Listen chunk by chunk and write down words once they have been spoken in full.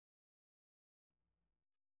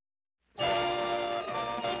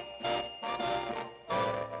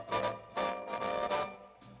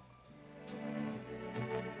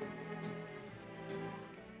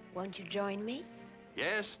Won't you join me?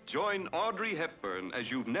 Yes, join Audrey Hepburn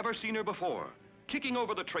as you've never seen her before, kicking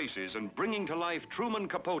over the traces and bringing to life Truman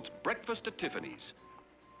Capote's Breakfast at Tiffany's.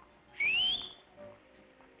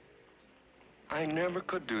 I never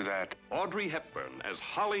could do that. Audrey Hepburn as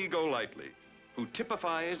Holly Golightly, who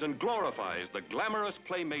typifies and glorifies the glamorous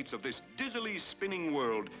playmates of this dizzily spinning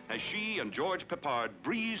world as she and George Peppard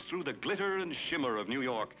breeze through the glitter and shimmer of New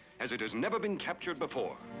York as it has never been captured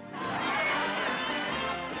before.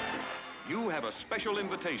 You have a special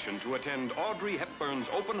invitation to attend Audrey Hepburn's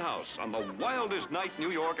open house on the wildest night New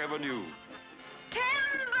York ever knew.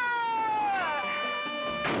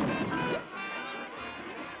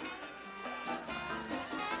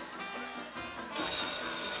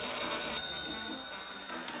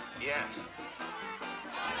 Yes.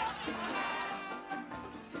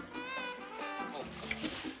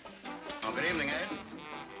 Oh, good evening, Ed.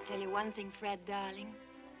 I'll tell you one thing, Fred, darling.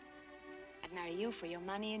 I'd marry you for your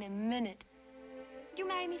money in a minute. Would you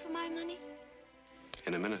marry me for my money?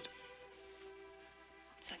 In a minute.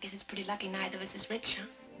 So I guess it's pretty lucky neither of us is rich, huh?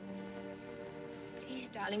 Please,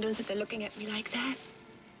 darling, don't sit there looking at me like that.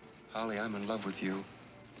 Holly, I'm in love with you.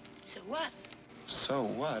 So what? So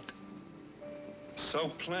what? So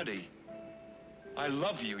plenty. I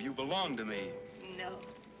love you. You belong to me. No.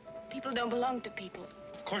 People don't belong to people.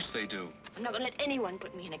 Of course they do. I'm not gonna let anyone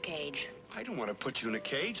put me in a cage. I don't want to put you in a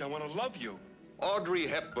cage. I want to love you. Audrey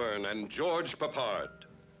Hepburn and George Peppard,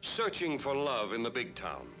 searching for love in the big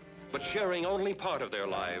town, but sharing only part of their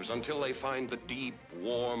lives until they find the deep,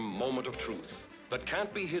 warm moment of truth that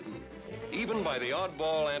can't be hidden, even by the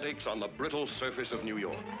oddball antics on the brittle surface of New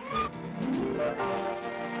York.